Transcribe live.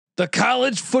The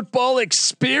college football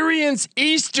experience,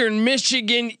 Eastern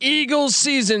Michigan Eagles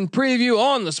season preview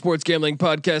on the Sports Gambling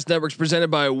Podcast Network,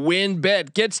 presented by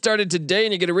WynnBET. Get started today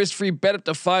and you get a risk-free bet up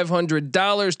to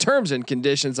 $500. Terms and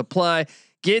conditions apply.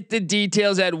 Get the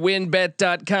details at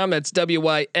wynnbet.com. That's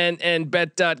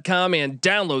WYNNBet.com, and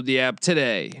download the app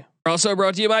today. We're also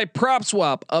brought to you by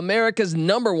PropSwap, America's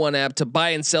 #1 app to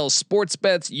buy and sell sports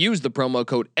bets. Use the promo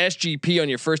code SGP on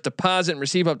your first deposit and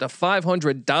receive up to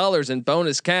 $500 in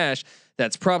bonus cash.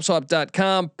 That's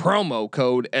PropSwap.com, promo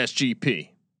code SGP.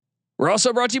 We're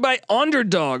also brought to you by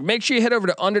Underdog. Make sure you head over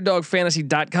to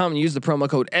UnderdogFantasy.com and use the promo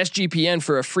code SGPN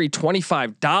for a free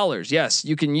 $25. Yes,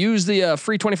 you can use the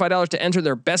free $25 to enter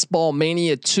their Best Ball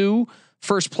Mania 2.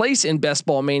 First place in Best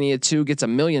Ball Mania 2 gets $1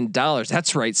 million.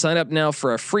 That's right. Sign up now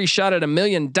for a free shot at $1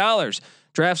 million.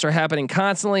 Drafts are happening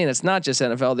constantly, and it's not just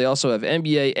NFL. They also have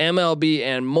NBA, MLB,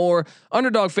 and more.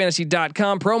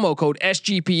 UnderdogFantasy.com, promo code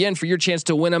SGPN for your chance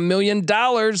to win $1 million.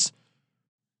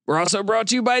 We're also brought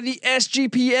to you by the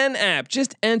SGPN app.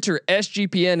 Just enter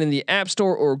SGPN in the App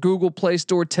Store or Google Play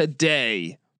Store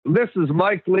today. This is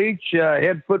Mike Leach,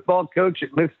 head football coach at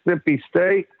Mississippi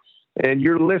State, and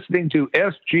you're listening to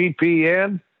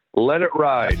SGPN. Let it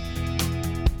ride.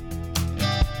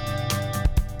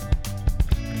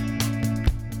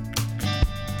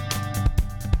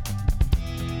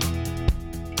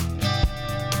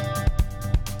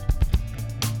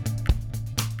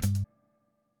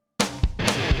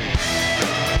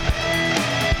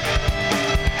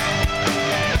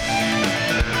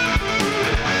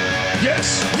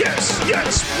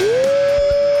 Yes.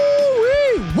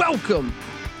 Woo-wee.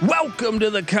 Welcome to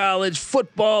the college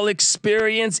football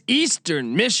experience,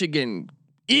 Eastern Michigan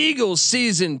Eagles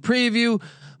season preview.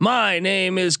 My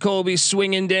name is Colby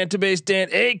Swinging Dantabase Dan,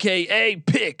 aka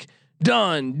Pick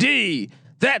Dundee.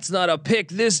 That's not a pick.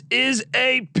 This is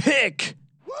a pick.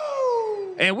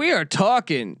 Woo! And we are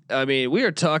talking. We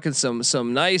are talking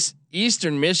some nice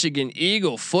Eastern Michigan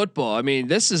Eagle football. I mean,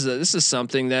 this is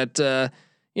something that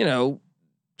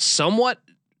somewhat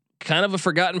kind of a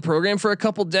forgotten program for a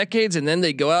couple decades, and then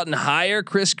they go out and hire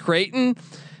Chris Creighton.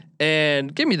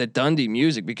 And give me the Dundee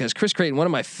music, because Chris Creighton, one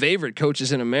of my favorite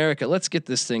coaches in America. Let's get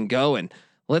this thing going.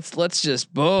 Let's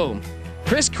just boom.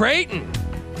 Chris Creighton.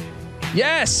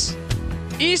 Yes.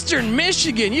 Eastern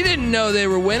Michigan. You didn't know they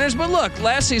were winners, but look,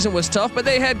 last season was tough, but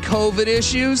they had COVID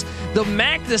issues. The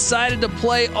MAC decided to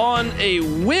play on a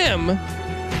whim.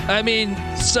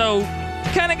 So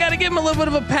kind of got to give him a little bit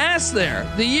of a pass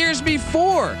there. The years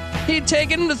before, he'd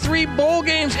taken them to 3 bowl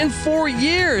games in 4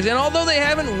 years. And although they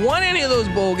haven't won any of those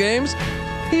bowl games,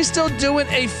 he's still doing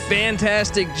a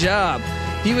fantastic job.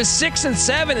 He was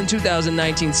 6-7 in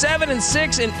 2019,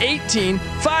 7-6 in 18,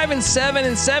 5-7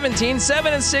 in 17,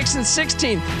 7-6 in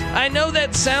 16. I know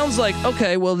that sounds like,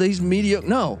 okay, well, these mediocre.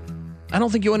 No, I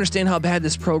don't think you understand how bad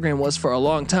this program was for a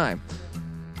long time.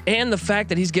 And the fact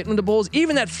that he's getting into bowls,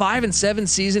 even that 5-7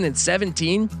 season in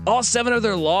 17, all 7 of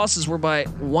their losses were by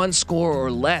 1 score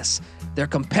or less. They're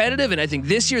competitive, and I think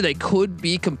this year they could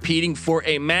be competing for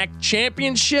a MAC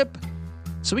championship.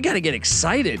 So we got to get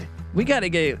excited. We got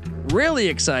to get really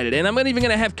excited. And I'm even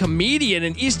going to have comedian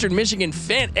and Eastern Michigan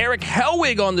fan Eric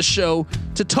Helwig on the show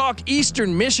to talk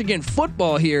Eastern Michigan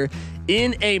football here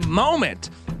in a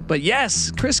moment. But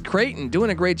yes, Chris Creighton doing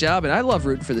a great job, and I love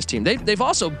rooting for this team. They've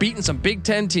also beaten some Big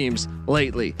Ten teams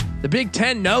lately. The Big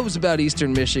Ten knows about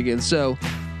Eastern Michigan, so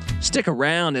stick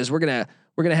around as we're gonna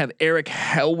have Eric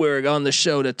Helwig on the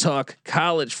show to talk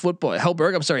college football.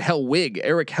 Helwig.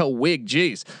 Eric Helwig.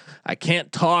 Jeez, I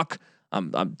can't talk.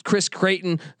 I'm Chris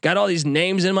Creighton. Got all these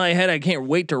names in my head. I can't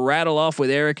wait to rattle off with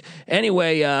Eric.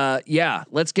 Anyway,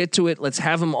 let's get to it. Let's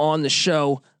have him on the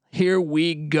show. Here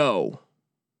we go.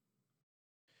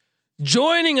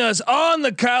 Joining us on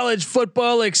the college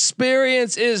football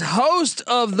experience is host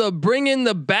of the Bring in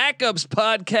the Backups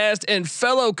podcast and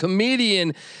fellow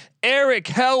comedian Eric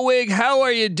Helwig. How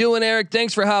are you doing, Eric?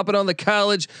 Thanks for hopping on the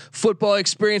college football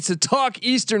experience to talk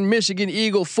Eastern Michigan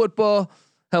Eagle football.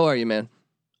 How are you, man?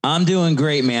 I'm doing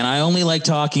great, man. I only like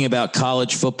talking about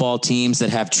college football teams that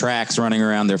have tracks running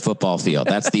around their football field.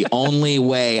 That's the only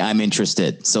way I'm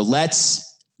interested. So let's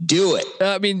do it.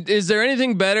 Is there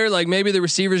anything better? Like maybe the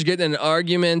receivers getting in an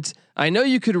argument. I know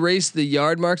you could race the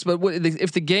yard marks, but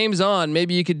if the game's on,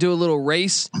 maybe you could do a little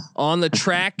race on the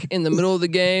track in the middle of the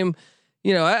game.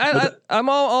 I'm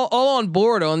all on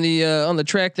board on the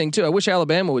track thing too. I wish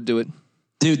Alabama would do it.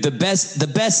 Dude, the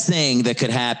best thing that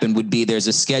could happen would be there's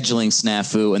a scheduling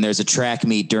snafu and there's a track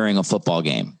meet during a football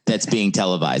game that's being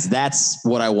televised. That's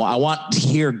what I want. I want to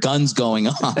hear guns going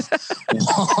off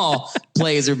while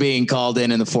plays are being called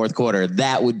in the fourth quarter.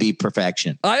 That would be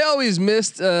perfection. I always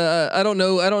missed. I don't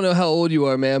know how old you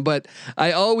are, man, but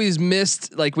I always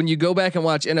missed, like, when you go back and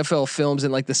watch NFL films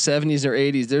in like the 70s or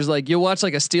 80s. There's like, you'll watch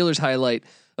like a Steelers highlight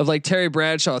of like Terry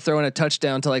Bradshaw throwing a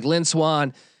touchdown to like Lynn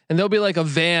Swann. And there'll be like a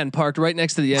van parked right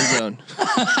next to the end zone.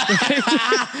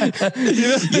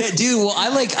 Yeah, dude. Well,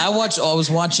 I was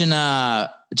watching,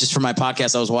 just for my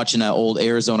podcast, I was watching old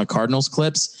Arizona Cardinals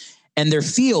clips, and their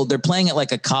field, they're playing at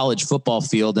like a college football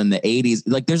field in the 80s.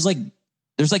 Like there's like,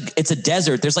 it's a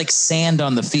desert. There's like sand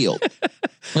on the field.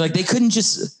 Like they couldn't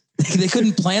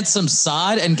plant some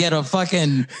sod and get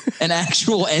an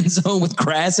actual end zone with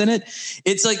grass in it.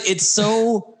 It's like,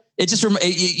 it just,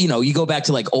 you go back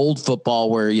to like old football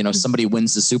where, somebody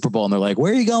wins the Super Bowl and they're like,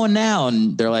 where are you going now?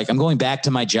 And they're like, I'm going back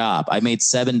to my job. I made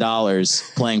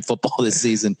 $7 playing football this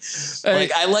season.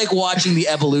 Like, I like watching the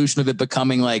evolution of it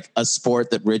becoming like a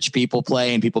sport that rich people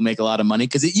play and people make a lot of money.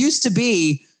 Cause it used to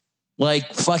be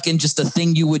like fucking just a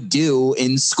thing you would do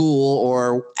in school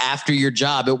or after your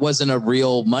job. It wasn't a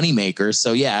real moneymaker.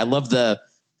 So yeah, I love the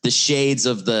shades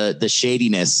of the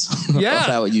shadiness of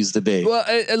how it used to be. Well,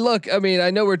 and look, I mean,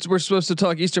 I know we're supposed to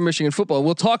talk Eastern Michigan football.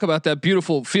 We'll talk about that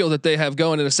beautiful field that they have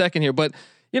going in a second here, but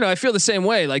I feel the same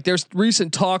way. Like there's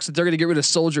recent talks that they're going to get rid of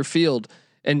Soldier Field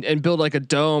and build like a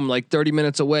dome like 30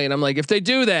 minutes away. And I'm like, if they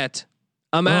do that,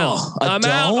 I'm out. I'm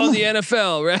out on the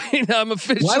NFL, right? I'm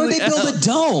officially Why would they build a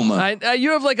dome?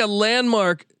 You have like a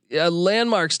landmark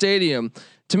stadium.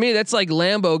 To me, that's like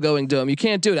Lambeau going dome. You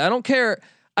can't do it. I don't care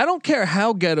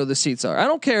how ghetto the seats are. I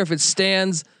don't care if it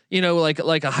stands, like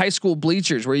a high school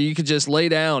bleachers where you could just lay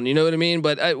down. You know what I mean?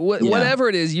 But whatever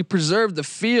it is, you preserve the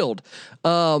field.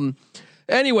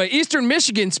 Anyway, Eastern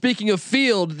Michigan. Speaking of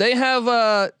field, they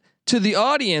have to the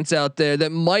audience out there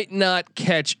that might not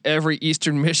catch every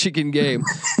Eastern Michigan game.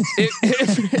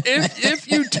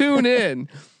 if you tune in.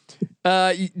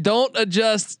 Don't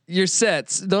adjust your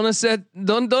sets. Don't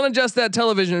adjust that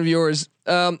television of yours.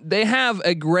 They have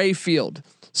a gray field.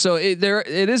 So it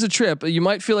is a trip. You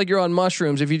might feel like you're on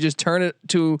mushrooms if you just turn it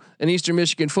to an Eastern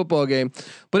Michigan football game,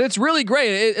 but it's really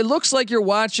great. It looks like you're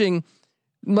watching.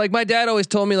 Like my dad always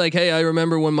told me, like, hey, I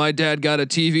remember when my dad got a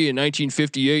TV in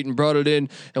 1958 and brought it in,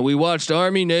 and we watched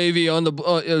Army Navy on the.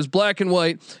 It was black and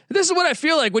white. This is what I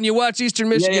feel like when you watch Eastern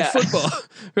Michigan football,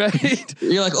 right?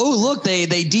 You're like, oh, look, they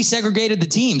desegregated the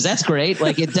teams. That's great.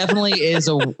 Like it definitely is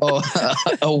a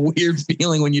weird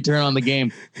feeling when you turn on the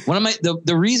game.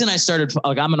 The reason I started,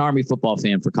 like, I'm an Army football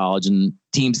fan for college, and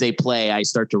teams they play, I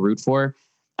start to root for.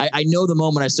 I know the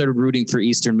moment I started rooting for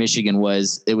Eastern Michigan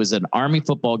was an Army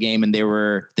football game, and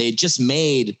they had just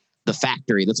made the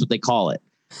factory. That's what they call it.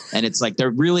 And it's like,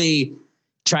 they're really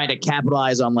trying to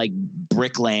capitalize on like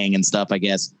bricklaying and stuff, I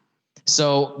guess.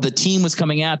 So the team was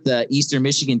coming out, the Eastern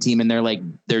Michigan team, and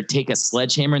they take a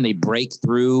sledgehammer and they break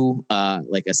through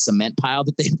like a cement pile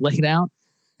that they laid out.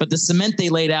 But the cement they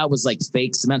laid out was like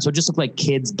fake cement. So it just looked like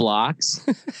kids' blocks.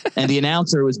 And the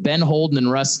announcer was Ben Holden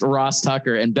and Ross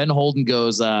Tucker. And Ben Holden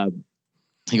goes,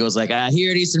 he goes like, here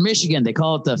at Eastern Michigan, they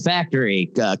call it the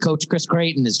factory. Coach Chris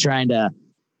Creighton is trying to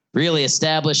really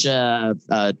establish a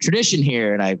tradition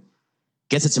here. And I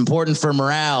guess it's important for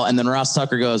morale. And then Ross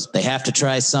Tucker goes, they have to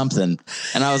try something.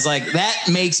 And I was like, that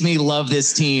makes me love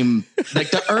this team.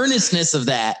 Like the earnestness of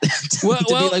that be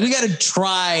like, we got to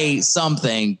try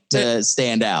something to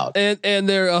stand out. And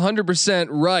they're 100%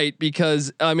 right,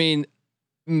 because I mean,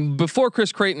 before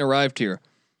Chris Creighton arrived here,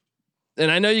 and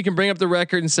I know you can bring up the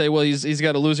record and say, well, he's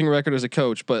got a losing record as a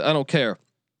coach, but I don't care.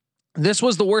 This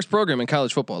was the worst program in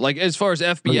college football. Like as far as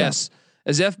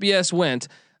FBS went,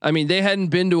 I mean, they hadn't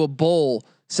been to a bowl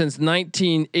since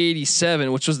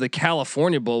 1987, which was the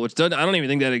California Bowl, which I don't even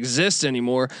think that exists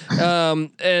anymore. And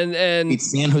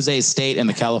it's San Jose State and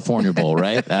the California Bowl,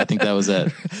 right? I think that was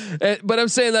it. But I'm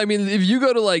saying, I mean, if you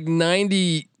go to like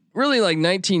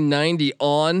 1990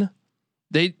 on,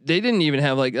 they didn't even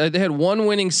have they had one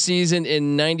winning season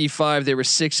in 95. They were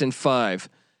 6-5.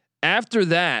 After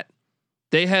that,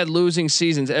 they had losing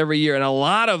seasons every year, and a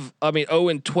lot of,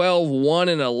 0-12,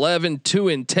 1-11,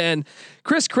 2-10.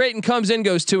 Chris Creighton comes in,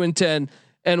 goes 2-10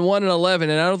 and 1-11,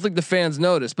 and I don't think the fans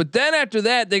noticed. But then after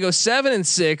that, they go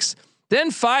 7-6, then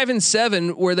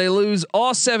 5-7, where they lose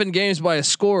all 7 games by a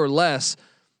score or less.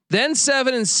 Then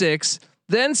 7-6,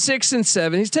 then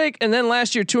 6-7. And then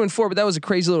last year 2-4, but that was a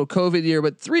crazy little COVID year.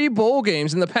 But 3 bowl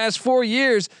games in the past 4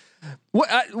 years.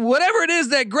 Whatever it is,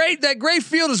 that great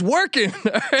field is working.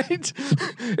 All right,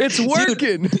 it's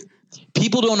working. Dude,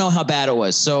 People don't know how bad it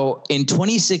was. So in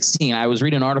 2016, I was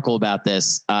reading an article about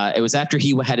this. It was after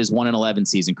he had his 1-11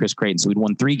 season, Chris Creighton. So he'd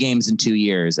won 3 games in 2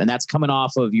 years. And that's coming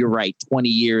off of, you're right, 20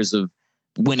 years of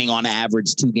winning on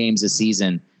average 2 games a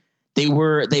season. They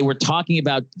were talking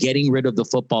about getting rid of the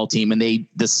football team, and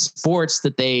the sports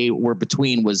that they were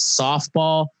between was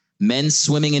softball, men's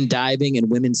swimming and diving, and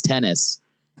women's tennis,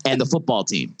 and the football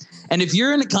team. And if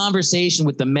you're in a conversation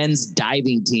with the men's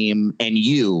diving team and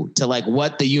you to like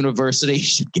what the university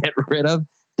should get rid of,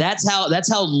 that's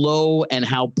how low and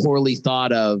how poorly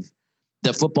thought of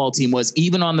the football team was,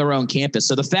 even on their own campus.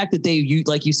 So the fact that they,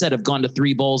 like you said, have gone to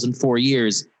 3 bowls in 4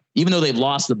 years, even though they've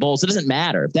lost the bowls, it doesn't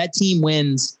matter. If that team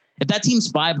wins, if that team's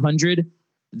 500,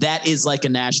 that is like a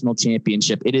national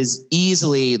championship. It is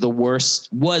easily the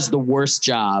worst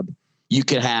job you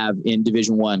could have in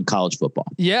Division I college football.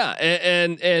 Yeah.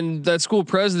 And that school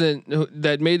president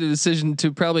that made the decision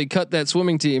to probably cut that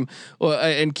swimming team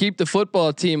and keep the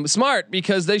football team, smart,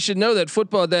 because they should know that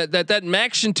football, that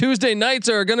MACtion Tuesday nights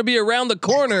are going to be around the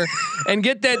corner and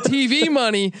get that TV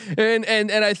money.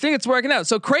 And I think it's working out.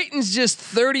 So Creighton's just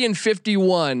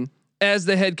 30-51 as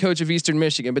the head coach of Eastern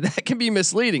Michigan, but that can be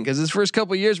misleading because his first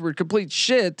couple of years were complete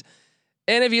shit.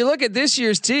 And if you look at this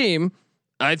year's team,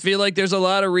 I feel like there's a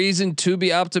lot of reason to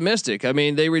be optimistic. I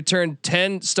mean, they returned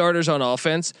 10 starters on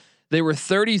offense. They were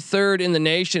 33rd in the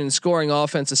nation in scoring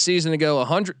offense a season ago.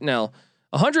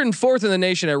 104th in the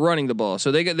nation at running the ball.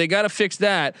 So they got to fix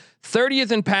that.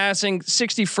 30th in passing,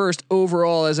 61st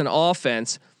overall as an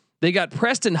offense. They got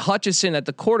Preston Hutchison at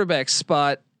the quarterback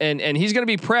spot, and he's going to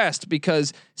be pressed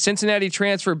because Cincinnati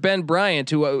transfer Ben Bryant,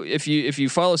 who if you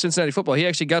follow Cincinnati football, he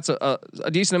actually got a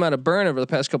decent amount of burn over the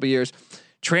past couple of years.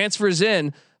 Transfers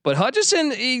in, but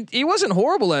Hutchison, he wasn't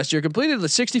horrible last year. Completed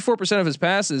 64% of his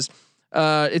passes.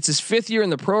 It's his 5th year in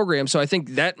the program, so I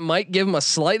think that might give him a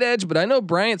slight edge. But I know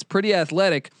Bryant's pretty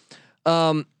athletic.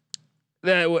 I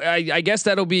guess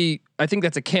that'll be. I think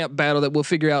that's a camp battle that we'll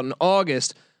figure out in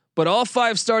August. But all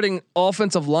 5 starting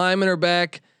offensive linemen are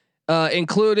back,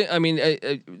 including. I mean,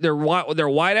 they're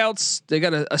wideouts. They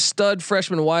got a stud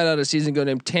freshman wideout a season ago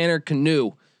named Tanner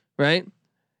Canoe, right?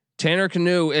 Tanner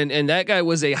Canoe, and that guy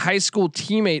was a high school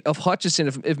teammate of Hutchison.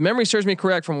 If memory serves me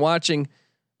correct from watching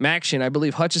MACtion, I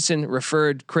believe Hutchison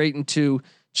referred Creighton to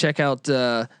check out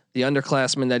the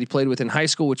underclassman that he played with in high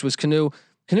school, which was Canoe.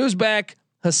 Canoe's back.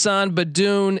 Hassan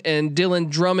Badoon and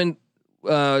Dylan Drummond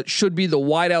should be the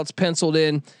wideouts penciled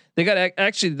in. They got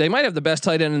they might have the best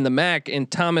tight end in the MAC in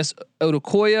Thomas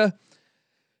Odukoya.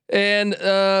 And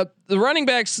the running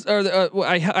backs are.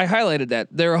 I highlighted that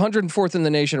they're 104th in the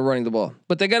nation running the ball,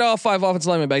 but they got all 5 offensive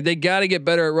linemen back. They got to get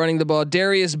better at running the ball.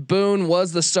 Darius Boone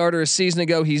was the starter a season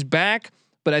ago. He's back,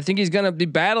 but I think he's going to be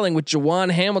battling with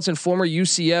Jawan Hamilton, former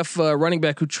UCF running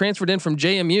back who transferred in from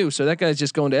JMU. So that guy's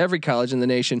just going to every college in the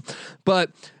nation.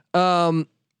 But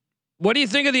what do you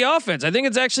think of the offense? I think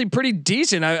it's actually pretty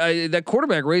decent. That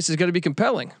quarterback race is going to be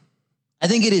compelling. I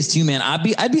think it is too, man.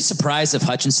 I'd be surprised if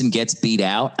Hutchinson gets beat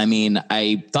out. I mean,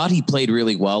 I thought he played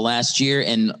really well last year,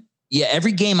 and yeah,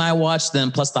 every game I watched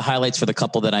them, plus the highlights for the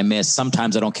couple that I missed.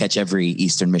 Sometimes I don't catch every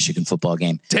Eastern Michigan football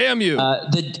game. Damn you!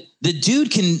 The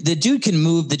dude can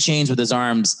move the chains with his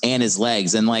arms and his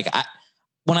legs, and like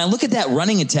when I look at that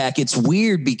running attack, it's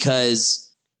weird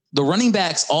because the running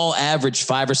backs all averaged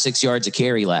 5 or 6 yards a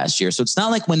carry last year. So it's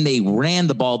not like when they ran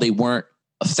the ball, they weren't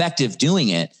effective doing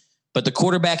it. But the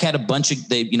quarterback had a bunch of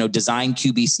design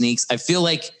QB sneaks. I feel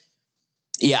like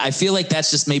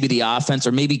that's just maybe the offense,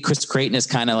 or maybe Chris Creighton is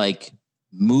kind of like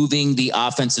moving the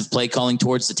offensive play calling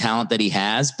towards the talent that he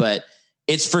has. But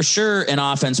it's for sure an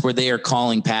offense where they are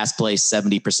calling pass plays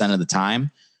 70% of the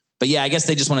time. But yeah, I guess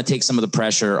they just want to take some of the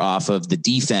pressure off of the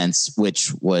defense,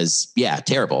 which was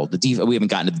terrible. We haven't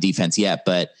gotten to the defense yet,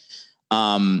 but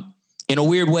in a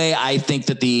weird way, I think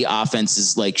that the offense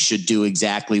is should do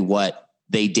exactly what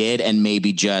they did, and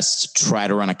maybe just try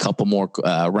to run a couple more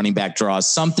running back draws,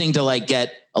 something to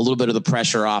get a little bit of the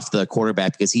pressure off the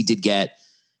quarterback, because he did get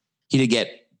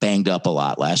banged up a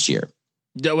lot last year.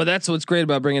 Yeah, well, that's what's great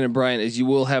about bringing in Bryant is you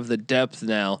will have the depth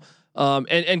now.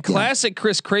 And classic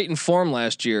Chris Creighton form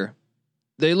last year,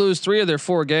 they lose 3 of their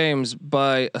 4 games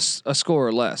by a score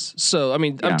or less. So I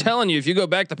mean, I'm telling you, if you go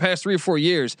back the past 3 or 4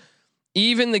 years,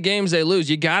 even the games they lose,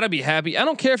 you got to be happy. I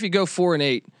don't care if you go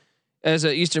 4-8. As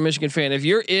an Eastern Michigan fan, if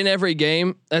you're in every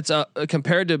game, that's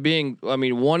compared to being,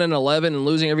 1-11 and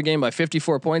losing every game by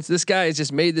 54 points. This guy has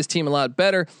just made this team a lot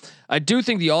better. I do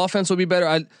think the offense will be better.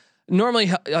 I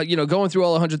normally, going through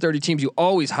all 130 teams, you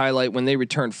always highlight when they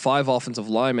return 5 offensive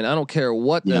linemen. I don't care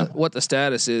what the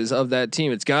status is of that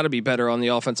team. It's got to be better on the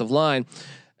offensive line,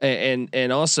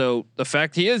 and also the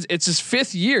fact it's his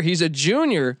 5th year. He's a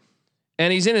junior.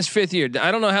 and he's in his 5th year.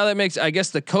 I don't know how that makes. I guess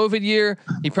the COVID year,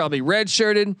 he probably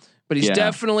redshirted, but he's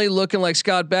definitely looking like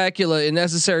Scott Bakula in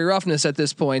Necessary Roughness at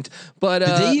this point. But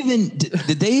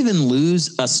did they even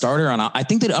lose a starter on? I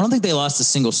don't think they lost a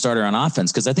single starter on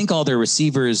offense, because I think all their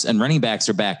receivers and running backs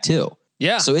are back too.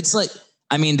 Yeah. So it's like,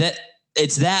 I mean,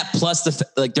 it's that plus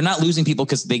like they're not losing people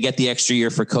because they get the extra year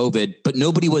for COVID, but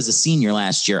nobody was a senior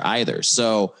last year either.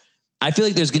 So I feel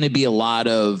like there's going to be a lot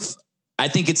of. I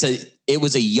think it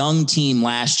was a young team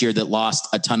last year that lost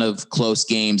a ton of close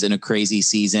games in a crazy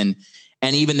season.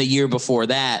 And even the year before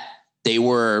that, they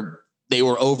were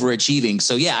overachieving.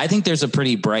 So yeah, I think there's a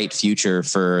pretty bright future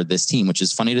for this team, which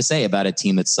is funny to say about a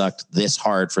team that sucked this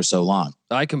hard for so long.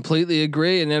 I completely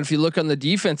agree. And then if you look on the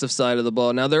defensive side of the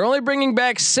ball, now they're only bringing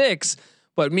back 6,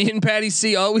 but me and Patty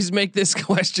C always make this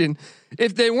question.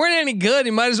 If they weren't any good,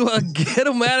 you might as well get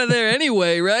them out of there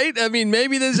anyway, right? I mean,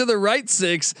 maybe these are the right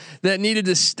 6 that needed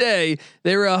to stay.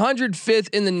 They were 105th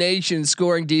in the nation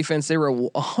scoring defense. They were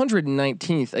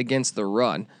 119th against the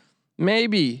run.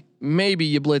 Maybe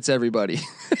you blitz everybody.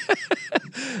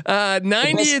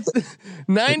 90th.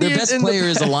 Their best player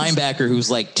is a linebacker who's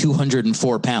like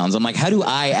 204 pounds. I'm like, how do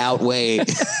I outweigh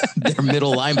their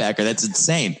middle linebacker? That's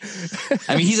insane.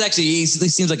 I mean, he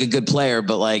seems like a good player,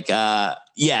 but like,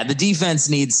 the defense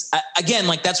needs, again,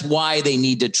 like that's why they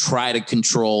need to try to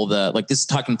control this is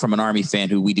talking from an Army fan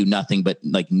who we do nothing but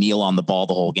like kneel on the ball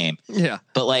the whole game. Yeah.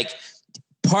 But like,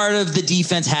 part of the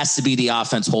defense has to be the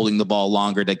offense holding the ball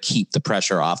longer to keep the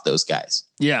pressure off those guys.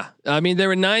 Yeah. I mean, they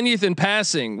were 90th in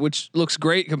passing, which looks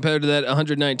great compared to that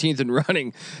 119th in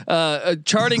running,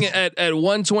 charting at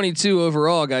 122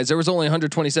 overall, guys. There was only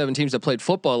 127 teams that played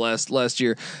football last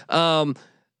year.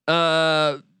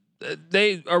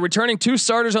 They are returning 2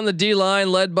 starters on the D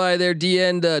line, led by their D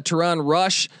end, Teron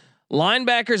Rush.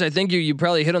 Linebackers, I think you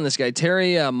probably hit on this guy,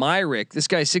 Terry Myrick. This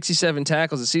guy, 67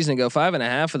 tackles a season ago,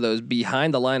 5.5 of those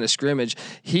behind the line of scrimmage.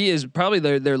 He is probably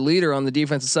their leader on the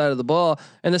defensive side of the ball.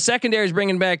 And the secondary is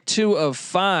bringing back 2 of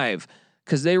 5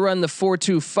 because they run the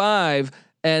 4-2-5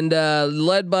 and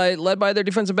led by their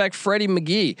defensive back Freddie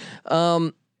McGee.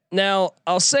 Now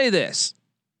I'll say this,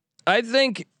 I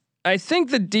think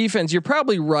the defense, you're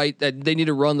probably right that they need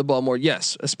to run the ball more.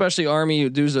 Yes, especially Army who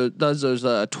does those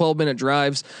 12-minute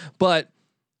drives. But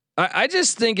I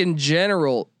just think in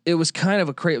general, it was kind of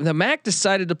a crazy. The MAC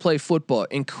decided to play football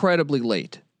incredibly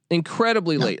late. I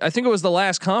think it was the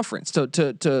last conference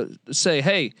to say,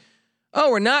 hey,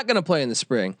 we're not going to play in the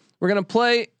spring. We're going to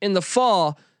play in the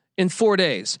fall in 4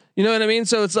 days. You know what I mean?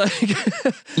 So it's like,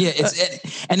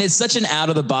 it's such an out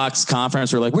of the box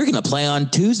conference. We're like, we're going to play on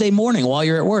Tuesday morning while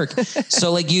you're at work.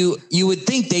 So like you would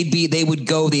think they would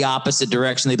go the opposite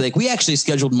direction. They'd be like, we actually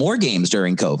scheduled more games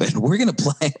during COVID. We're going to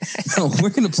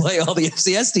play all the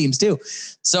FCS teams too.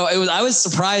 So I was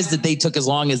surprised that they took as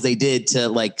long as they did to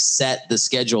like set the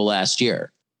schedule last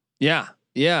year. Yeah.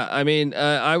 Yeah, I mean,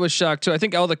 I was shocked too. I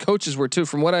think all the coaches were too.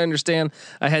 From what I understand,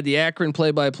 I had the Akron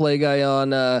play-by-play guy on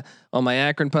my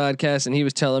Akron podcast, and he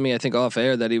was telling me, I think off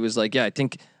air, that he was like, yeah, I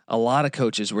think a lot of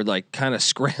coaches were like kind of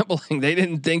scrambling. They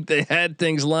didn't think they had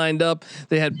things lined up.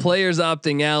 They had players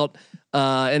opting out,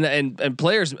 and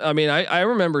players. I mean, I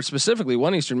remember specifically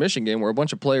one Eastern Michigan game where a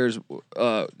bunch of players,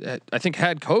 I think,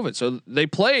 had COVID, so they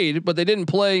played, but they didn't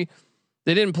play.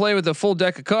 They didn't play with a full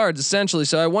deck of cards, essentially.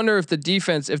 So I wonder if the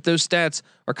defense, if those stats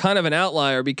are kind of an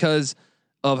outlier because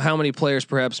of how many players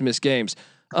perhaps miss games.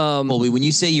 Colby, when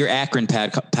you say your Akron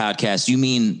podcast, you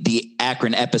mean the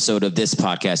Akron episode of this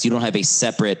podcast. You don't have a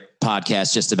separate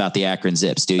podcast just about the Akron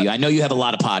Zips, do you? I know you have a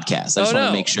lot of podcasts. I just want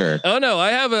to make sure. Oh no,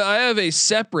 I have a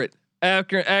separate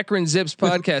Akron Zips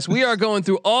podcast. We are going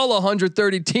through all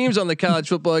 130 teams on the college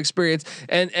football experience.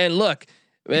 And look,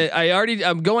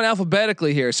 I'm going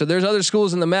alphabetically here. So there's other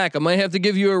schools in the MAC. I might have to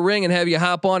give you a ring and have you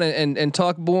hop on and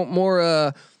talk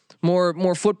more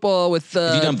football with.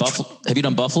 Have you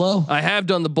done Buffalo? I have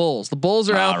done the Bulls. The Bulls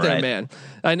are out there, man.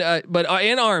 But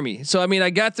and Army. So I mean, I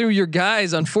got through your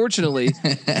guys, unfortunately,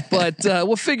 but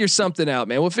we'll figure something out,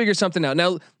 man. We'll figure something out.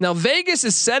 Now Vegas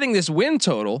is setting this win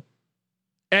total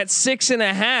at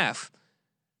 6.5,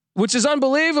 which is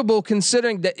unbelievable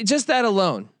considering that just that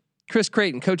alone. Chris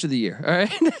Creighton, Coach of the Year. All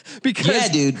right, because yeah,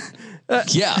 dude.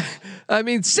 Yeah, I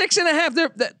mean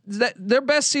 6.5. Their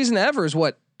best season ever is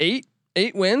what 8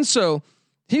 wins. So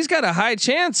he's got a high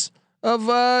chance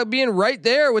of being right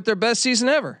there with their best season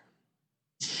ever.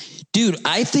 Dude,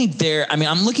 I think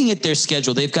I'm looking at their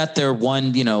schedule. They've got their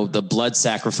one, the blood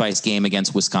sacrifice game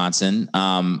against Wisconsin,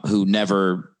 who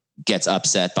never gets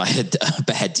upset by a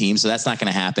bad team. So that's not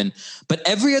going to happen. But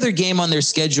every other game on their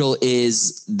schedule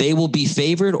is they will be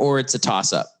favored or it's a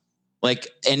toss up. Like,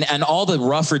 and all the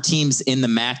rougher teams in the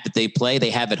MAC that they play,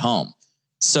 they have at home.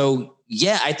 So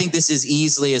yeah, I think this is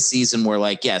easily a season where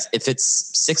like, yes, if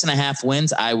it's 6.5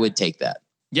 wins, I would take that.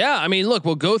 Yeah. I mean, look,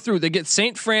 we'll go through, they get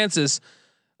St. Francis,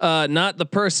 not the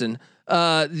person,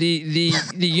 the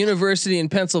university in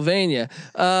Pennsylvania.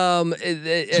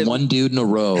 One dude in a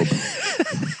robe.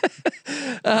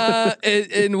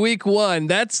 In week 1,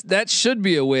 that should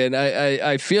be a win.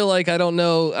 I feel like I don't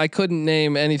know. I couldn't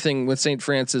name anything with St.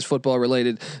 Francis football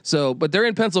related. So, but they're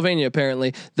in Pennsylvania.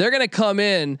 Apparently, they're going to come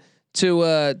in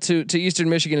to Eastern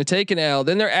Michigan to take an L.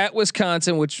 Then they're at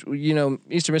Wisconsin, which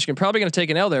Eastern Michigan probably going to take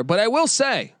an L there. But I will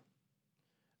say,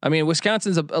 I mean,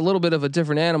 Wisconsin's a little bit of a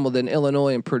different animal than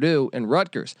Illinois and Purdue and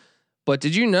Rutgers. But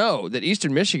did you know that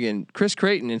Eastern Michigan, Chris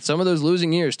Creighton, in some of those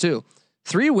losing years too,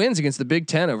 3 wins against the Big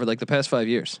Ten over like the past 5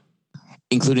 years,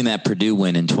 including that Purdue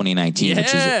win in 2019,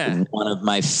 which is one of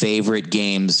my favorite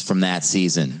games from that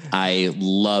season. I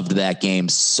loved that game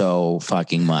so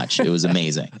fucking much. It was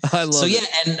amazing. I love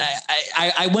it. And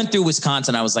I went through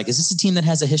Wisconsin. I was like, is this a team that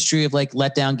has a history of like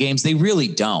letdown games? They really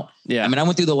don't. Yeah. I mean, I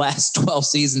went through the last 12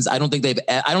 seasons. I don't think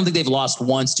they've lost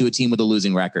once to a team with a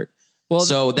losing record. Well,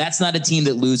 so that's not a team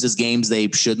that loses games they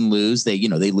shouldn't lose. They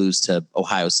lose to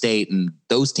Ohio State and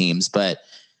those teams, but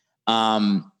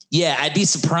yeah, I'd be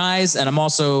surprised. And I'm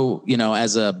also,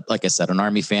 like I said, an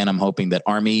Army fan. I'm hoping that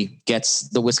Army gets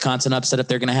the Wisconsin upset if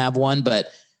they're going to have one.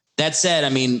 But that said, I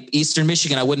mean, Eastern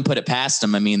Michigan, I wouldn't put it past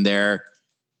them. I mean, they're,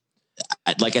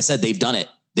 like I said, they've done it.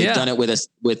 They've done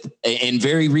it in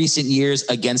very recent years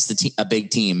against a big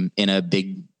team in a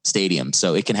big stadium.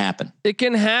 So it can happen. It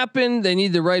can happen. They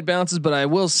need the right bounces, but I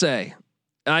will say,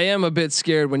 I am a bit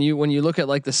scared when you look at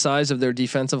like the size of their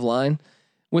defensive line.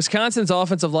 Wisconsin's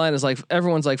offensive line is like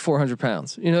everyone's like 400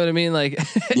 pounds. You know what I mean? Like,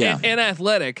 and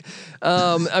athletic.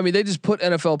 I mean, they just put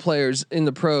NFL players in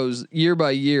the pros year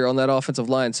by year on that offensive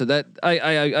line. So that I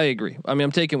agree. I mean,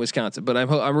 I'm taking Wisconsin, but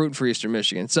I'm rooting for Eastern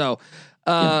Michigan. So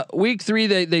week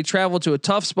 3, they travel to a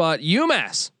tough spot.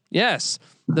 UMass, yes,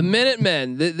 the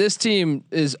Minutemen. This team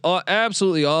is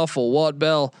absolutely awful. Walt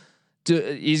Bell,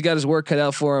 he's got his work cut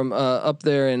out for him up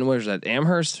there in where's that,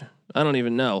 Amherst? I don't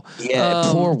even know. Yeah,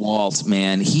 poor Walt,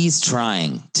 man. He's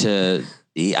trying to.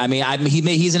 I mean,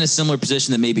 he's in a similar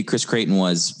position that maybe Chris Creighton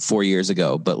was 4 years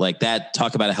ago. But like that,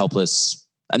 talk about a helpless.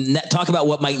 Talk about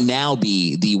what might now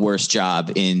be the worst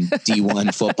job in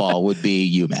D1 football would be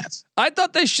UMass. I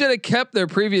thought they should have kept their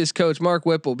previous coach Mark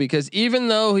Whipple, because even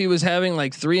though he was having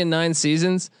like 3 and 9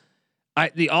 seasons,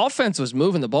 the offense was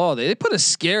moving the ball. They put a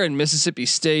scare in Mississippi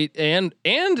State and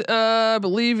I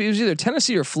believe it was either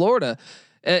Tennessee or Florida.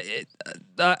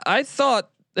 I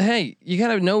thought, hey, you got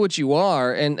to know what you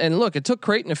are. And look, it took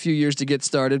Creighton a few years to get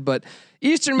started, but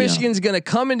Eastern Michigan's going to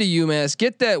come into UMass,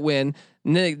 get that win.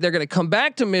 And they're going to come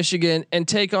back to Michigan and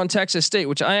take on Texas State,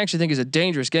 which I actually think is a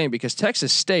dangerous game, because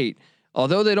Texas State,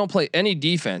 although they don't play any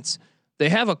defense, they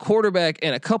have a quarterback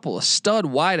and a couple of stud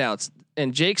wideouts.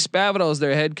 And Jake Spavital is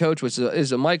their head coach, which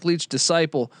is a Mike Leach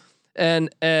disciple. And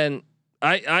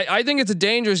I think it's a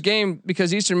dangerous game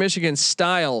because Eastern Michigan's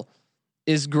style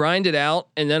is grinded out,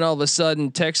 and then all of a sudden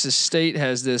Texas State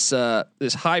has this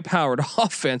high powered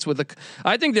offense with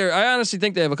I honestly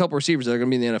think they have a couple receivers that are going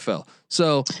to be in the NFL.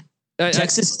 So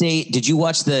Texas State, did you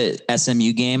watch the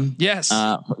SMU game? Yes.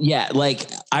 Yeah.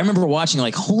 Like I remember watching,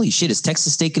 like, holy shit, is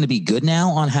Texas State going to be good now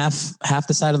on half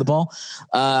the side of the ball?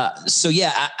 So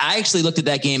yeah, I actually looked at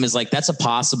that game as like, that's a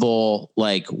possible,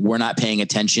 like, we're not paying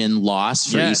attention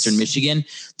loss for Eastern Michigan.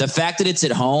 The fact that it's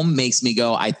at home makes me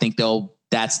go, I think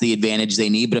that's the advantage they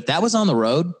need. But if that was on the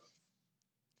road,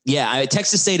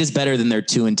 Texas State is better than their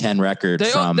 2-10 record.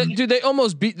 They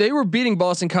almost they were beating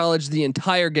Boston College the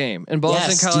entire game, and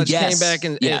Boston College came back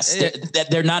and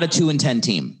they're not a 2-10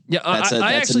 team. Yeah,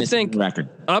 I actually think record.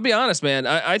 I'll be honest, man.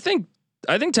 I think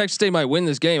Texas State might win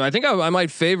this game. I think I might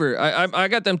favor. I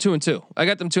got them 2-2. I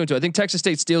got them 2-2. I think Texas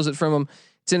State steals it from them.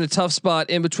 It's in a tough spot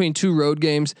in between 2 road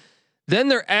games. Then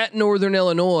they're at Northern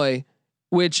Illinois,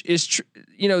 which is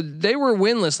they were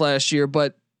winless last year,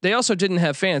 but they also didn't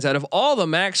have fans. Out of all the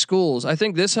MAC schools, I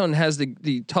think this one has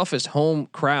the toughest home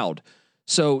crowd.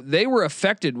 So they were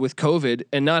affected with COVID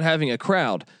and not having a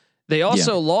crowd. They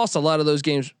also lost a lot of those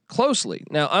games closely.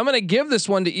 Now I'm going to give this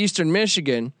one to Eastern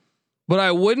Michigan, but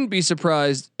I wouldn't be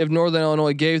surprised if Northern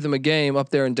Illinois gave them a game up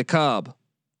there in DeKalb.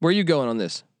 Where are you going on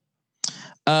this?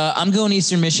 I'm going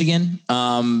Eastern Michigan.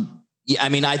 I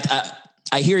mean,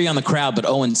 I hear you on the crowd, but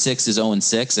 0-6 is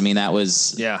 0-6. I mean, that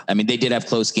was, I mean, they did have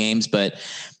close games, but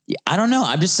I don't know.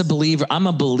 I'm just a believer. I'm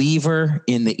a believer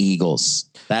in the Eagles.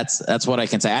 That's what I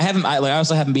can say. I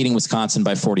also haven't beating Wisconsin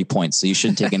by 40 points. So you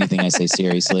shouldn't take anything I say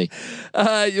seriously.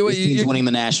 This team's winning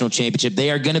the national championship. They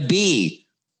are going to be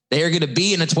in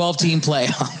a 12-team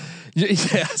playoff.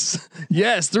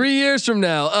 Yes. 3 years from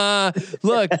now.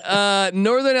 Look,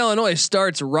 Northern Illinois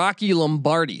starts Rocky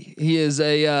Lombardi. He is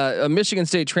a Michigan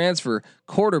State transfer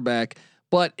quarterback,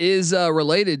 but is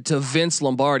related to Vince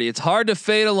Lombardi. It's hard to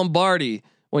fade a Lombardi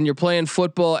when you're playing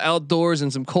football outdoors in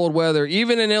some cold weather,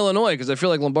 even in Illinois, because I feel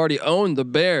like Lombardi owned the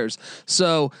Bears.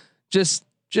 So just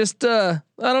I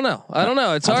don't know.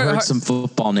 It's I've hard. heard some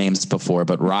football names before,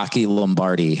 but Rocky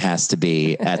Lombardi has to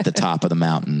be at the top of the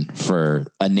mountain for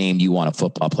a name you want a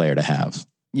football player to have.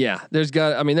 Yeah, there's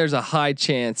a high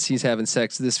chance he's having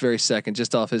sex this very second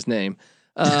just off his name.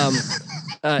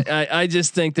 I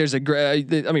just think there's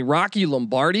Rocky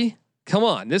Lombardi. Come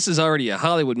on, this is already a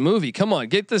Hollywood movie. Come on,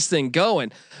 get this thing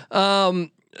going.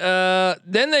 Then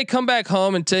they come back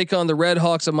home and take on the Red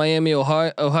Hawks of Miami,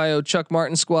 Ohio Chuck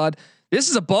Martin squad. This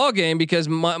is a ball game because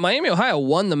Miami, Ohio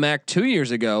won the MAC 2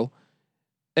 years ago,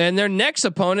 and their next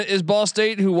opponent is Ball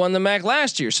State, who won the MAC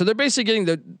last year. So they're basically getting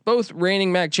the both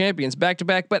reigning MAC champions back to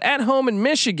back, but at home in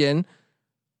Michigan.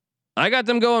 I got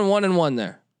them going 1-1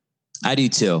 there. I do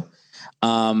too.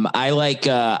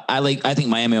 I think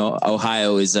Miami,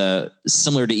 Ohio is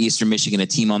similar to Eastern Michigan, a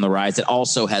team on the rise that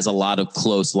also has a lot of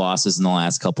close losses in the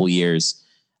last couple years.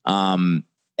 And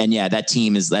yeah, that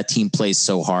team plays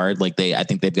so hard. I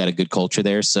think they've got a good culture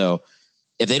there. So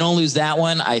if they don't lose that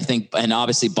one, I think, and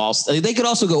obviously they could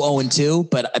also go 0-2,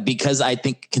 but because I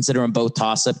think consider them both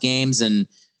toss-up games, and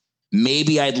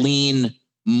maybe I'd lean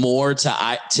more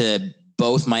to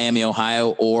both Miami, Ohio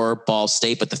or Ball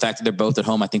State, but the fact that they're both at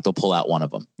home, I think they'll pull out one of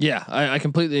them. Yeah, I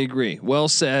completely agree. Well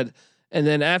said. And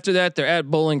then after that, they're at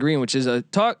Bowling Green, which is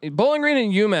Bowling Green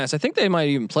and UMass. I think they might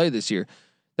even play this year.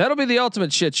 That'll be the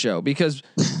ultimate shit show because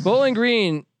Bowling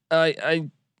Green, I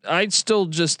almost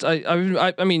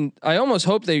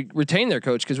hope they retain their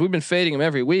coach because we've been fading him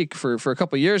every week for a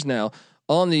couple of years now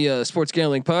on the Sports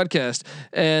Gambling Podcast,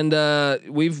 and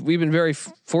we've been very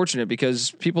fortunate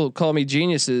because people call me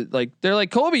geniuses. Like they're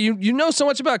like, Colby, you know so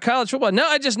much about college football. No,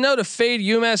 I just know to fade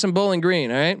UMass and Bowling Green.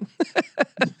 All right.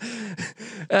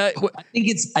 I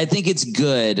think it's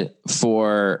good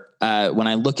for when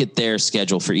I look at their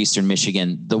schedule for Eastern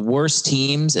Michigan, the worst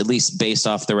teams, at least based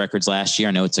off the records last year.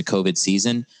 I know it's a COVID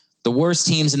season. The worst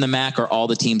teams in the MAC are all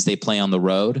the teams they play on the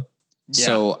road. Yeah.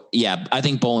 So yeah, I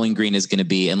think Bowling Green is going to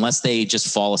be, unless they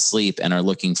just fall asleep and are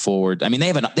looking forward. I mean,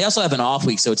 they also have an off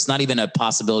week, so it's not even a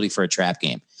possibility for a trap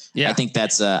game. Yeah, I think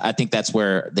that's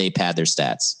where they pad their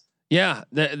stats. Yeah,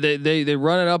 they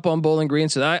run it up on Bowling Green.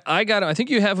 So I got them. I think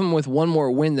you have them with one more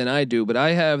win than I do, but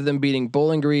I have them beating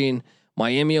Bowling Green,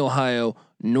 Miami, Ohio,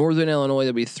 Northern Illinois.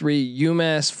 There'll be 3,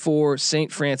 UMass 4,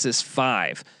 St. Francis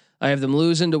 5. I have them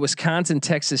losing to Wisconsin,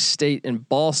 Texas State, and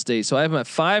Ball State. So I have them at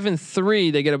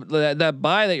 5-3. They get that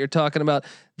bye that you're talking about.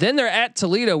 Then they're at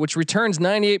Toledo, which returns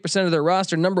 98% of their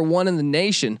roster, number 1 in the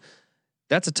nation.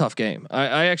 That's a tough game.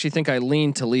 I actually think I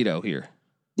lean Toledo here.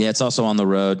 Yeah, it's also on the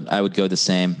road. I would go the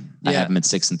same. Yeah. I have them at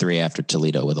 6-3 after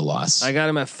Toledo with a loss. I got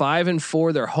them at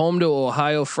 5-4. They're home to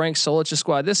Ohio. Frank Solich's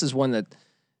squad. This is one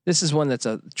that's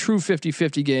a true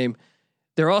 50-50 game.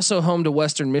 They're also home to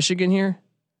Western Michigan here.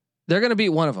 They're going to beat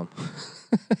one of them.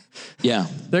 Yeah.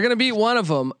 They're going to beat one of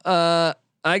them. I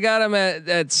got them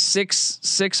at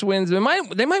six wins. They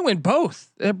might win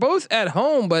both. They're both at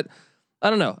home, but I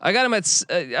don't know. I got them at,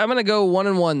 I'm going to go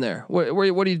 1-1 there. What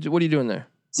are you doing there?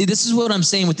 See, this is what I'm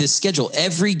saying with this schedule.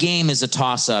 Every game is a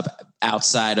toss up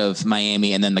outside of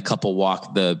Miami. And then the couple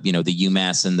walk the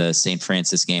UMass and the St.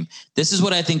 Francis game. This is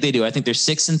what I think they do. I think they're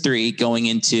 6-3 going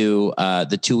into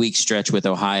the 2-week stretch with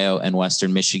Ohio and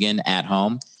Western Michigan at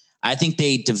home. I think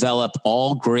they develop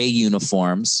all gray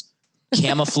uniforms,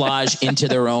 camouflage into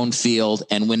their own field,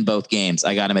 and win both games.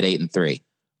 I got them at 8-3.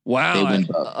 Wow,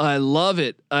 I love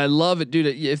it. I love it, dude.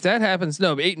 If that happens,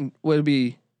 it'd be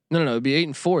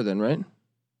 8-4 then, right?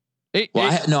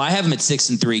 I have them at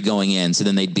 6-3 going in, so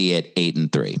then they'd be at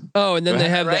 8-3. Oh, and then they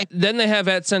have right? Then they have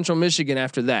at Central Michigan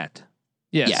after that.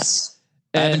 Yes.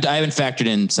 I haven't factored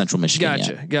in Central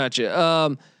Michigan.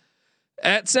 Gotcha.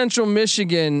 At Central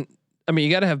Michigan, I mean,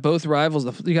 you got to have both rivals.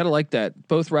 You got to like that.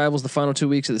 Both rivals the final 2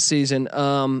 weeks of the season.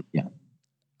 Yeah.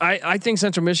 I think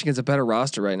Central Michigan's a better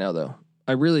roster right now, though.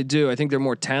 I really do. I think they're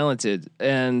more talented,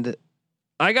 and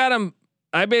I got them.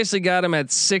 I basically got them at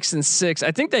 6-6.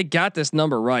 I think they got this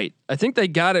number right. I think they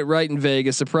got it right in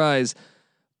Vegas. Surprise.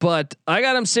 But I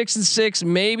got them 6-6,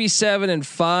 maybe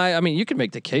 7-5. I mean, you could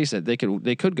make the case that they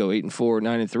could go 8-4,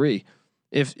 9-3.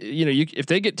 If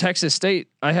they get Texas State,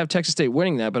 I have Texas State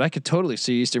winning that, but I could totally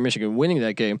see Eastern Michigan winning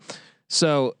that game.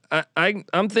 So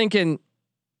I'm thinking,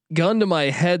 gun to my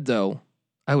head though,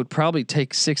 I would probably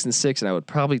take 6-6, and I would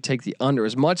probably take the under.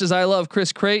 As much as I love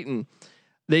Chris Creighton,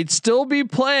 they'd still be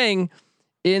playing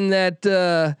in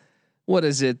that what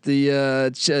is it?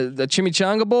 The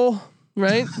Chimichanga Bowl,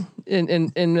 right?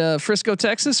 in Frisco,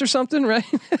 Texas, or something, right?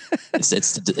 it's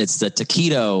the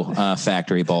Taquito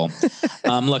Factory Bowl.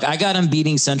 Look, I got them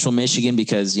beating Central Michigan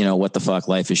because what the fuck,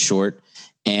 life is short.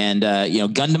 And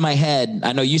gun to my head.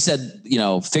 I know you said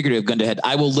figurative gun to head.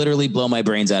 I will literally blow my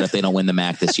brains out if they don't win the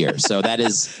MAC this year. So that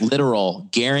is literal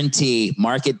guarantee.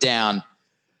 Mark it down.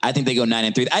 I think they go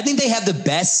 9-3. I think they have the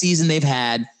best season they've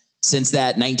had since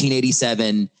that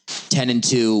 1987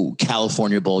 10-2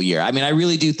 California Bowl year. I mean, I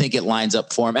really do think it lines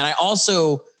up for them. And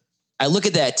I look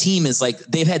at that team as like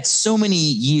they've had so many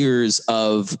years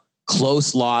of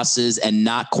close losses and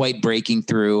not quite breaking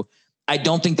through. I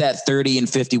don't think that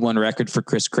 30-51 record for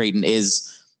Chris Creighton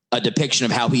is a depiction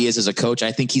of how he is as a coach.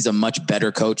 I think he's a much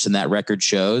better coach than that record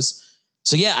shows.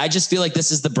 So yeah, I just feel like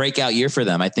this is the breakout year for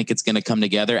them. I think it's going to come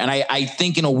together. And I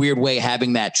think in a weird way,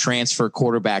 having that transfer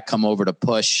quarterback come over to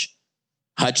push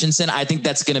Hutchinson, I think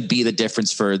that's going to be the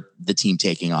difference for the team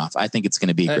taking off. I think it's going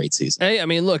to be a great season. Hey, I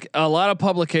mean, look, a lot of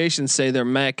publications say they're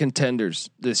MAC contenders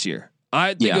this year.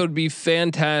 I think it would be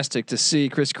fantastic to see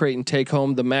Chris Creighton take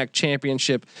home the MAC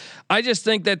championship. I just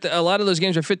think that a lot of those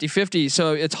games are 50-50.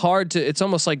 So it's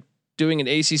almost like doing an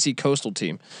ACC coastal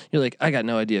team. You're like, I got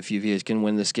no idea if UVA can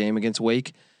win this game against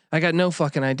Wake. I got no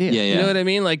fucking idea. You know what I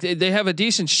mean? Like they have a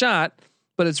decent shot,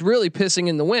 but it's really pissing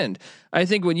in the wind. I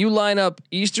think when you line up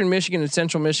Eastern Michigan and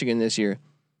Central Michigan this year,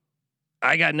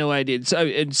 I got no idea.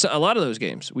 It's a lot of those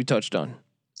games we touched on.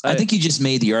 I think you just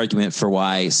made the argument for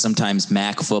why sometimes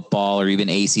MAC football or even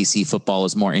ACC football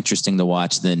is more interesting to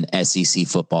watch than SEC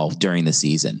football during the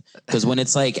season. Because when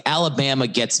it's like Alabama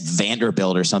gets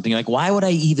Vanderbilt or something, like why would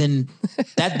I even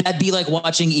that'd be like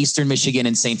watching Eastern Michigan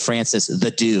and St. Francis, the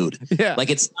dude. Yeah.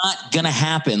 Like it's not gonna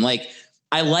happen. Like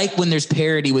I like when there's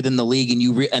parity within the league and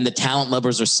and the talent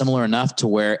levels are similar enough to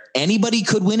where anybody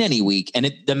could win any week.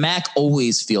 And the MAC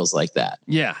always feels like that.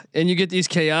 Yeah. And you get these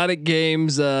chaotic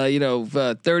games,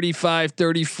 35-34,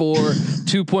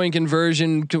 2-point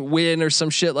conversion to win or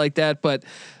some shit like that. But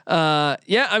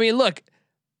yeah, I mean, look,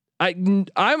 I'm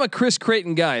a Chris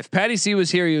Creighton guy. If Patty C was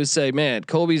here, he would say, man,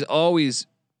 Colby's always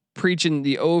preaching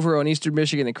the over on Eastern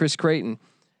Michigan and Chris Creighton.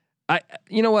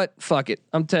 You know what? Fuck it.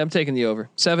 I'm taking the over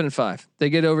 7-5. They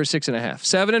get over 6.5.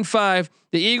 7-5.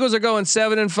 The Eagles are going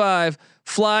 7-5.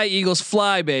 Fly Eagles,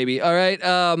 fly, baby. All right.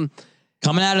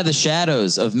 Coming out of the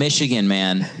shadows of Michigan,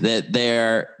 man.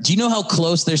 Do you know how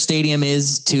close their stadium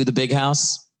is to the Big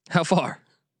House? How far?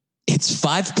 It's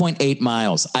 5.8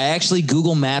 miles. I actually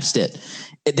Google Mapped it.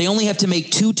 They only have to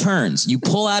make 2 turns. You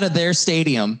pull out of their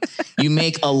stadium, you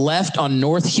make a left on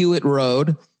North Hewitt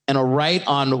Road and a right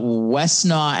on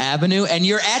Westnaw Avenue, and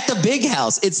you're at the Big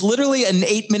House. It's literally an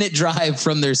 8-minute drive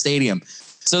from their stadium.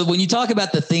 So when you talk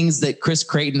about the things that Chris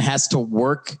Creighton has to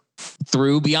work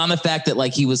through, beyond the fact that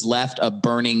like he was left a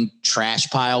burning trash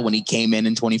pile when he came in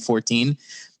 2014,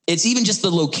 it's even just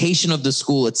the location of the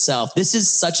school itself. This is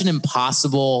such an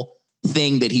impossible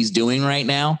thing that he's doing right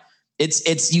now.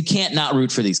 It's you can't not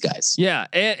root for these guys. Yeah,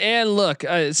 and look,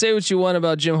 say what you want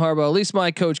about Jim Harbaugh. At least my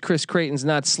coach Chris Creighton's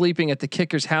not sleeping at the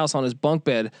kicker's house on his bunk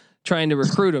bed trying to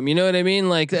recruit him. You know what I mean?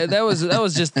 Like that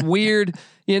was just weird.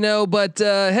 But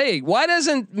hey, why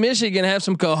doesn't Michigan have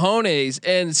some cojones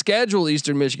and schedule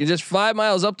Eastern Michigan just 5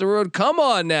 miles up the road? Come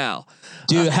on now.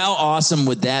 Dude, how awesome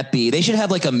would that be? They should have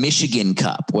like a Michigan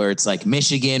Cup where it's like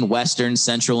Michigan, Western,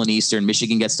 Central, and Eastern.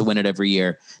 Michigan gets to win it every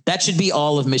year. That should be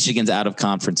all of Michigan's out of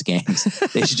conference games.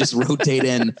 They should just rotate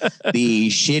in the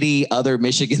shitty other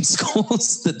Michigan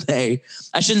schools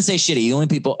I shouldn't say shitty. The only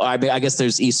people, I guess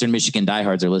there's Eastern Michigan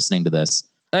diehards are listening to this.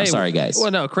 Hey, I'm sorry, guys.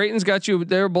 Well, no, Creighton's got you.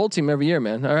 They're a bowl team every year,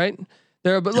 man. All right.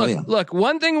 But look,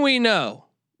 one thing we know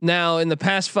now in the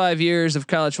past 5 years of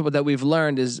college football that we've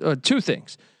learned is 2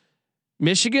 things.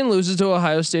 Michigan loses to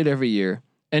Ohio State every year,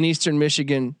 and Eastern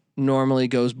Michigan normally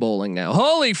goes bowling now.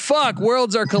 Holy fuck,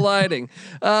 worlds are colliding.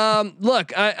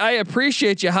 Look, I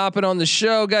appreciate you hopping on the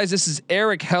show, guys. This is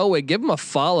Eric Hellwig. Give him a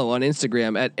follow on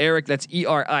Instagram at Eric. That's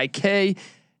ERIK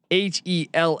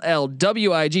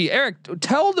HELLWIG. Eric,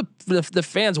 tell the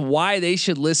fans why they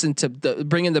should listen to the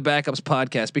Bring in the Backups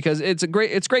podcast, because it's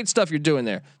great stuff you're doing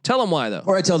there. Tell them why though.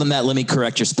 Before I tell them that, let me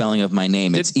correct your spelling of my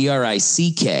name. It's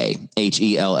ERICKHELLWIG,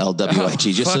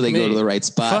 just so they go to the right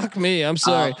spot. Fuck me. I'm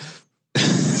sorry.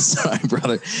 Sorry,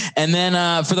 brother. And then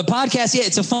for the podcast, yeah,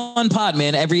 it's a fun pod,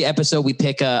 man. Every episode we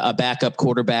pick a backup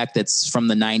quarterback that's from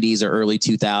the 90s or early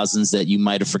 2000s that you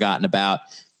might have forgotten about.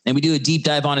 And we do a deep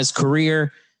dive on his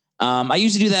career. I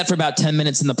usually do that for about 10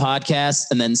 minutes in the podcast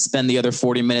and then spend the other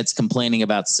 40 minutes complaining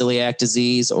about celiac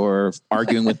disease or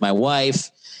arguing with my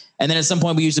wife. And then at some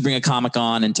point we usually bring a comic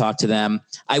on and talk to them.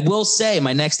 I will say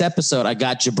my next episode, I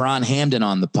got Jabron Hamden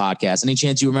on the podcast. Any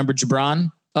chance you remember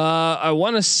Jabron? I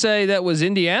want to say that was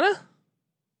Indiana.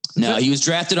 No, he was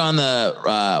drafted on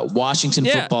the Washington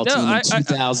football team in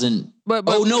 2000. But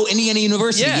no, Indiana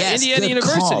University. Yeah, yes, Indiana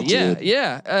University. Call,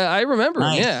 yeah. I remember.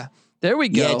 Nice. Yeah, there we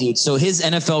go. Yeah, dude. So his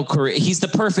NFL career, he's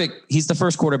the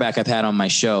first quarterback I've had on my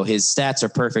show. His stats are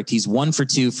perfect. He's 1 for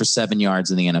 2 for 7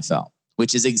 yards in the NFL,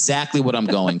 which is exactly what I'm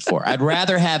going for. I'd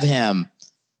rather have him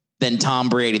than Tom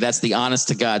Brady. That's the honest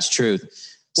to God's truth.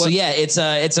 So yeah, it's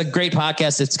a great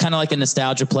podcast. It's kind of like a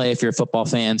nostalgia play if you're a football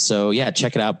fan. So yeah,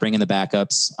 check it out. Bring in the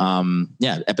backups.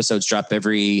 Episodes drop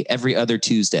every other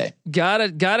Tuesday.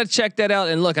 Gotta check that out.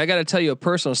 And look, I got to tell you a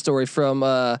personal story from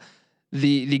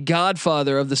the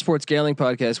godfather of the Sports Gambling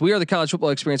Podcast. We are the College Football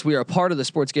Experience. We are a part of the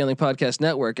Sports Gambling Podcast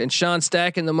Network. And Sean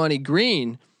Stacking the Money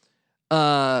Green,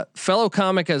 fellow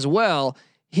comic as well.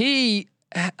 He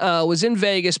was in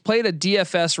Vegas, played a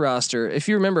DFS roster. If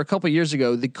you remember a couple of years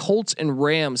ago, the Colts and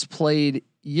Rams played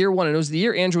year 1, and it was the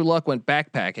year Andrew Luck went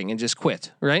backpacking and just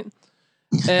quit. Right.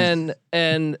 and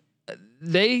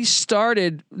they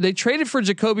traded for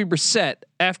Jacoby Brissett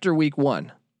after week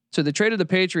 1. So they traded the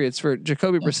Patriots for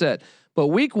Jacoby Brissett, but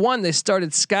week 1, they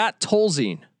started Scott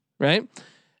Tolzien. Right.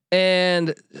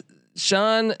 And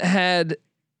Sean had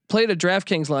played a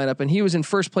DraftKings lineup and he was in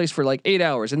first place for like 8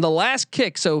 hours. And the last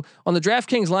kick, so on the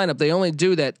DraftKings lineup, they only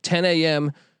do that 10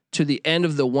 a.m. to the end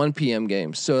of the 1 p.m.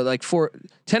 games. So like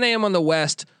 10 a.m. on the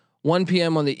West, 1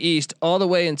 p.m. on the East, all the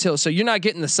way until, so you're not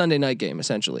getting the Sunday night game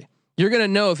essentially. You're going to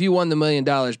know if you won the $1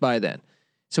 million by then.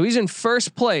 So he's in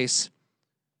first place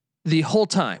the whole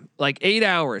time, like 8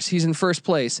 hours. He's in first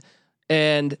place.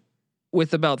 And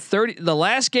with about 30, the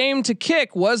last game to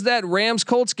kick was that Rams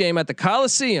Colts game at the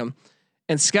Coliseum.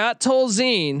 And Scott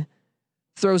Tolzien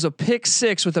throws a pick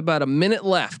 6 with about a minute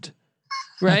left,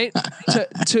 right?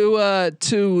 to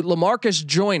LaMarcus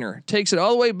Joyner, takes it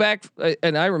all the way back.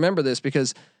 And I remember this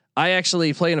because I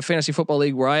actually play in a fantasy football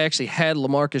league where I actually had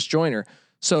LaMarcus Joyner.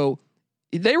 So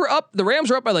they were up, the Rams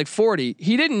were up by like 40.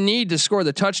 He didn't need to score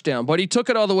the touchdown, but he took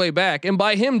it all the way back. And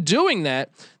by him doing that,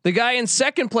 the guy in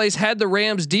second place had the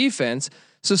Rams defense.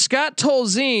 So Scott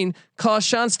Tolzien cost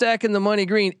Sean Stacking the Money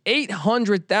Green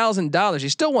 $800,000. He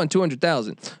still won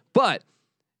 $200,000, but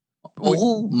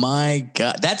oh my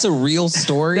God, that's a real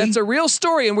story. That's a real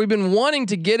story, and we've been wanting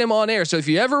to get him on air. So if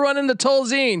you ever run into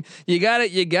Tolzien, you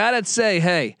gotta say,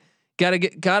 hey,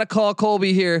 gotta call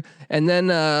Colby here, and then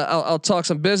I'll talk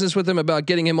some business with him about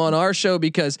getting him on our show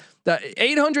because the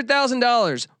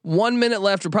 $800,000, 1 minute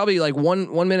left, or probably like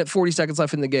one minute 40 seconds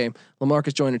left in the game.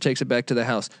 LaMarcus Joyner takes it back to the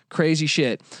house. Crazy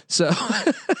shit. So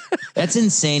that's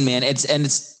insane, man. It's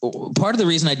part of the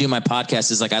reason I do my podcast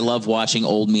is like I love watching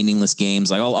old meaningless games.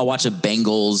 Like I'll watch a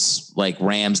Bengals like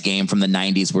Rams game from the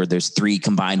 90s where there's 3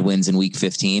 combined wins in week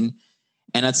 15.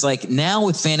 And it's like now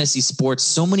with fantasy sports,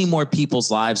 so many more people's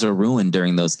lives are ruined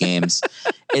during those games.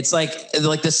 It's like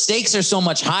the stakes are so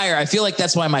much higher. I feel like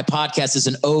that's why my podcast is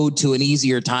an ode to an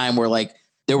easier time where like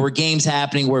there were games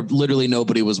happening where literally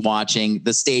nobody was watching.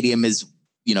 The stadium is,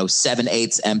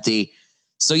 7/8 empty.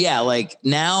 So yeah, like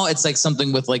now it's like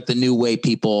something with like the new way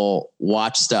people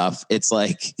watch stuff. It's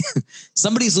like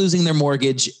somebody's losing their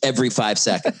mortgage every 5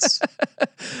 seconds.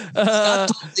 Scott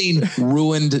Tolzien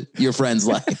ruined your friend's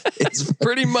life. It's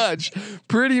pretty much.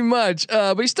 But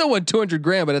he still won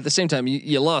 $200,000. But at the same time,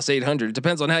 you lost 800. It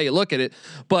depends on how you look at it.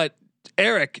 But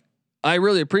Eric, I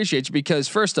really appreciate you because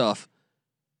first off,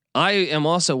 I am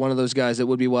also one of those guys that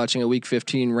would be watching a week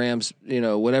 15 Rams,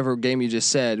 whatever game you just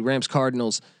said, Rams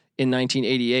Cardinals in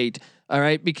 1988. All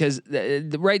right. Because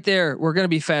right there, we're going to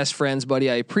be fast friends, buddy.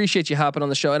 I appreciate you hopping on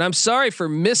the show and I'm sorry for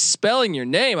misspelling your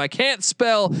name. I can't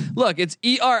spell. Look, it's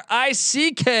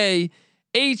ERICKHELLWIG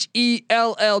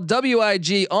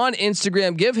on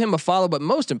Instagram. Give him a follow, but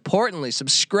most importantly,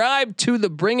 subscribe to the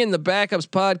Bring in the Backups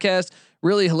podcast.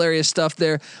 Really hilarious stuff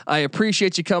there. I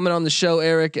appreciate you coming on the show,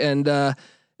 Eric. And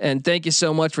thank you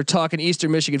so much for talking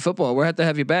Eastern Michigan football. We'll have to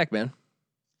have you back, man.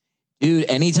 Dude,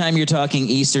 anytime you're talking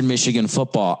Eastern Michigan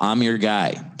football, I'm your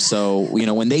guy. So,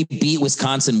 when they beat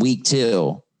Wisconsin week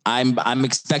 2, I'm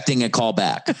expecting a call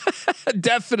back.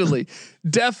 Definitely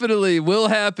will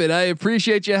happen. I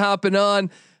appreciate you hopping on.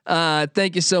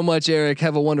 Thank you so much, Eric.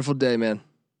 Have a wonderful day, man.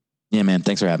 Yeah, man.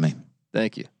 Thanks for having me.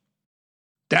 Thank you.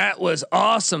 That was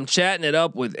awesome chatting it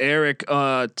up with Eric.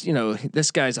 This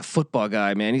guy's a football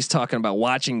guy, man. He's talking about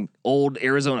watching old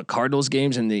Arizona Cardinals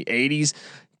games in the 80s.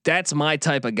 That's my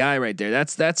type of guy right there.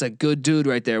 That's a good dude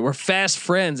right there. We're fast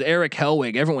friends. Eric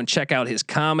Hellwig. Everyone check out his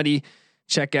comedy.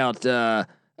 Check out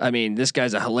I mean, this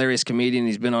guy's a hilarious comedian.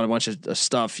 He's been on a bunch of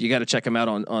stuff. You got to check him out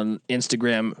on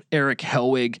Instagram, Eric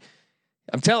Helwig.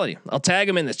 I'm telling you, I'll tag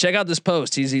him in this. Check out this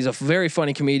post. He's a very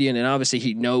funny comedian, and obviously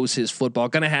he knows his football.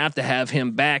 Going to have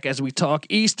him back as we talk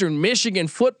Eastern Michigan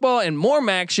football and more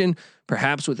action,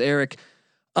 perhaps with Eric.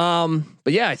 But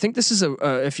yeah, I think this is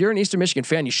if you're an Eastern Michigan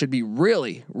fan, you should be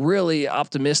really, really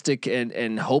optimistic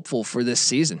and hopeful for this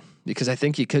season, because I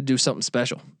think he could do something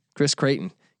special. Chris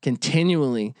Creighton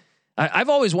continually. I've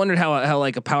always wondered how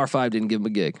like a Power 5 didn't give him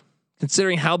a gig,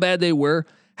 considering how bad they were.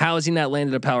 How has he not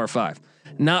landed a Power 5?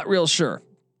 Not real sure,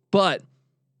 but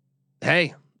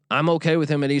hey, I'm okay with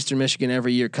him at Eastern Michigan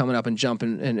every year, coming up and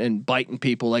jumping and biting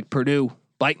people like Purdue,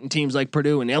 biting teams like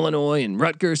Purdue and Illinois and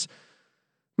Rutgers.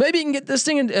 Maybe he can get this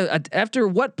thing in. After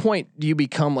what point do you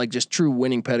become like just true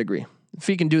winning pedigree? If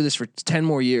he can do this for 10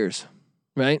 more years,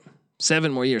 right?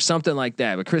 7 more years, something like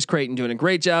that. But Chris Creighton doing a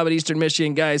great job at Eastern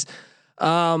Michigan, guys.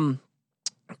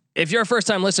 If you're a first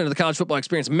time listener to the College Football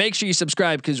Experience, make sure you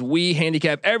subscribe, because we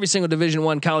handicap every single Division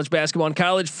I college basketball and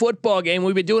college football game.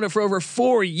 We've been doing it for over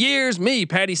 4 years. Me,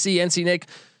 Patty C, NC Nick,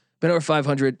 been over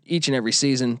 500 each and every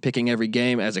season, picking every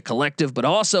game as a collective, but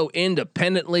also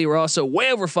independently. We're also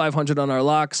way over 500 on our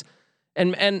locks,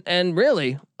 and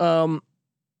really,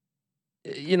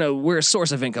 you know, we're a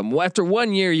source of income. After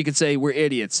 1 year, you could say we're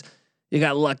idiots. You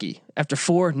got lucky. After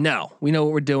 4, no, we know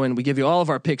what we're doing. We give you all of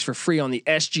our picks for free on the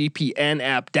SGPN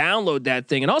app. Download that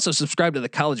thing, and also subscribe to the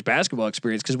College Basketball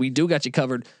Experience, because we do got you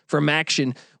covered for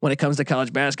action when it comes to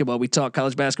college basketball. We talk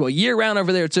college basketball year round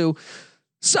over there too.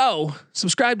 So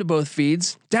subscribe to both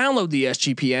feeds, download the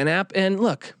SGPN app, and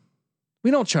look,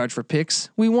 we don't charge for picks.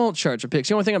 We won't charge for picks.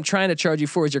 The only thing I'm trying to charge you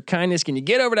for is your kindness. Can you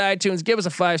get over to iTunes, give us a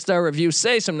 5-star review,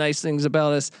 say some nice things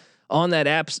about us on that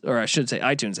app, or I should say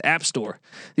iTunes App Store,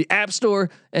 the App Store,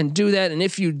 and do that. And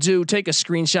if you do, take a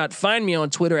screenshot, find me on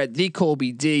Twitter at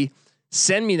TheColbyD,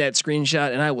 send me that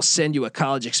screenshot, and I will send you a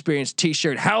College Experience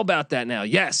t-shirt. How about that now?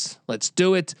 Yes, let's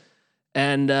do it.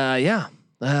 And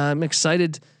I'm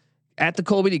excited at the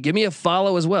Colby to give me a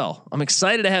follow as well. I'm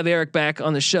excited to have Eric back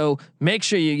on the show. Make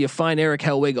sure you find Eric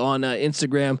Helwig on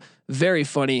Instagram. Very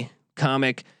funny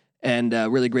comic. And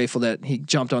really grateful that he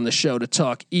jumped on the show to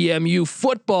talk EMU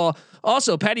football.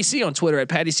 Also, Patty C on Twitter at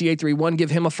PattyC831. Give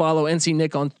him a follow. NC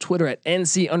Nick on Twitter at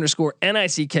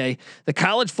NC_NICK. The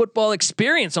College Football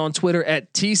Experience on Twitter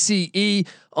at TCE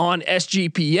on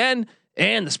SGPN.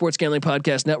 And the Sports Gambling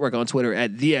Podcast Network on Twitter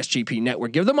at the SGP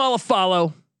Network. Give them all a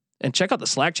follow. And check out the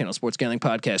Slack channel, Sports Gambling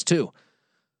Podcast too.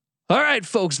 All right,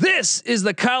 folks, this is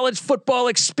the College Football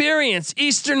Experience,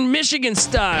 Eastern Michigan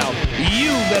style.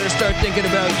 You better start thinking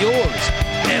about yours.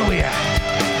 And we out.